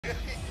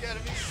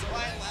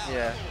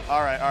Yeah.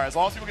 All right. As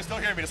long as people can still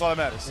hear me, that's all that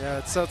matters.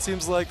 Yeah. So it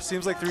seems like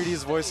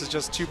 3D's voice is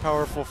just too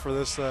powerful for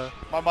this. The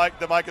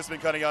mic has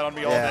been cutting out on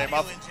me all day.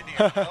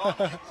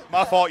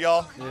 My fault,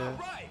 y'all. Yeah.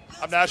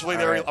 I'm naturally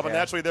a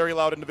naturally very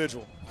loud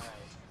individual.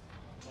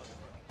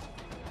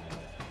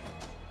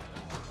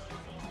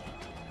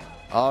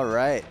 All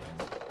right.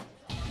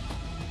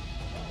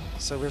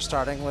 So we're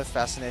starting with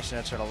Fascination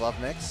Eternal Love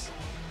Mix.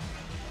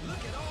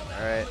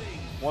 All right.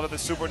 One of the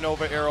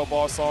Supernova Arrow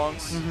Ball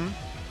songs. Mm-hmm.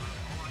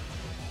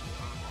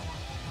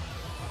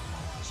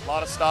 A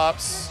lot of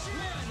stops.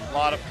 A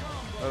lot of.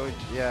 Oh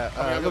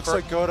yeah. It looks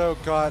like Godo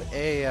got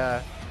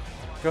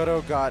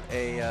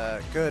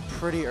a good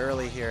pretty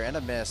early here and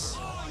a miss.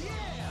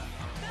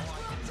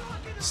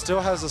 Still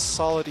has a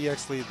solid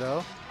EX lead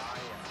though.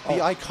 The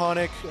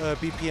iconic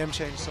BPM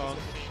change song.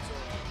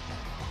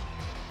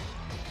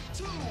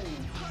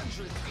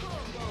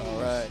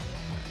 All right.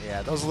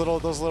 Yeah, those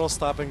little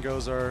stop and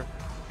goes are,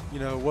 you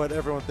know, what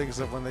everyone thinks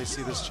of when they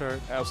see this chart.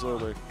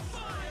 Absolutely.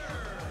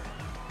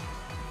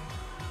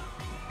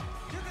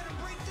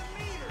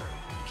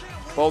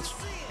 Both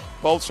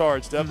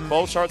charts,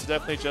 both charts are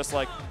definitely just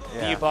like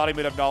the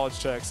embodiment of knowledge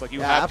checks. Like you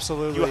have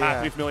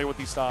to be familiar with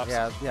these stops.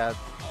 Yeah.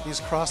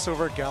 These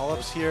crossover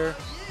gallops here,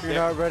 if you're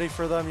not ready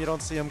for them, you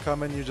don't see them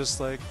coming. You just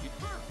like,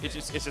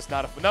 it's just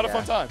not a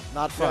fun time.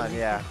 Not fun.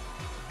 Yeah.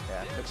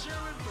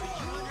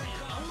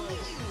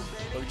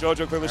 So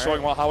Jojo clearly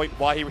showing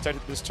why he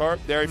protected this chart.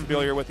 Very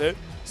familiar with it.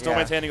 Still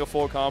maintaining a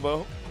full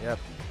combo. Yep.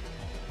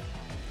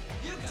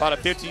 About a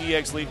 50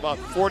 EX lead, about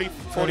 40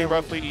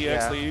 roughly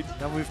EX lead.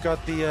 Then we've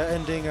got the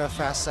ending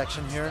fast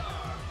section here.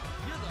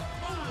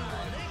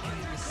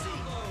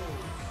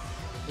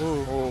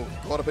 Ooh.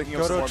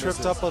 Godo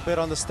tripped up a bit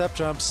on the step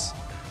jumps.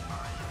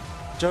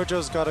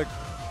 Jojo's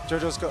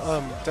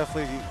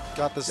definitely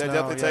got this now.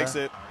 Definitely takes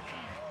it.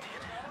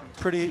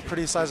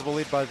 Pretty sizable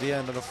lead by the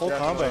end and a full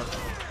combo.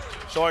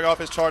 Showing off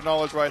his chart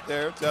knowledge right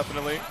there,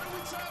 definitely.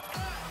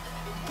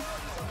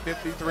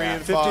 53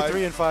 and 5.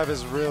 53 and 5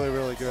 is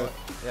really good.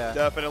 Yeah.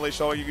 Definitely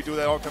showing you can do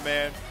that on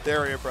command.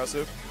 Very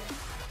impressive.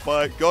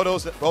 But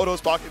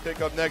Godo's pocket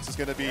pick up next is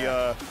going to be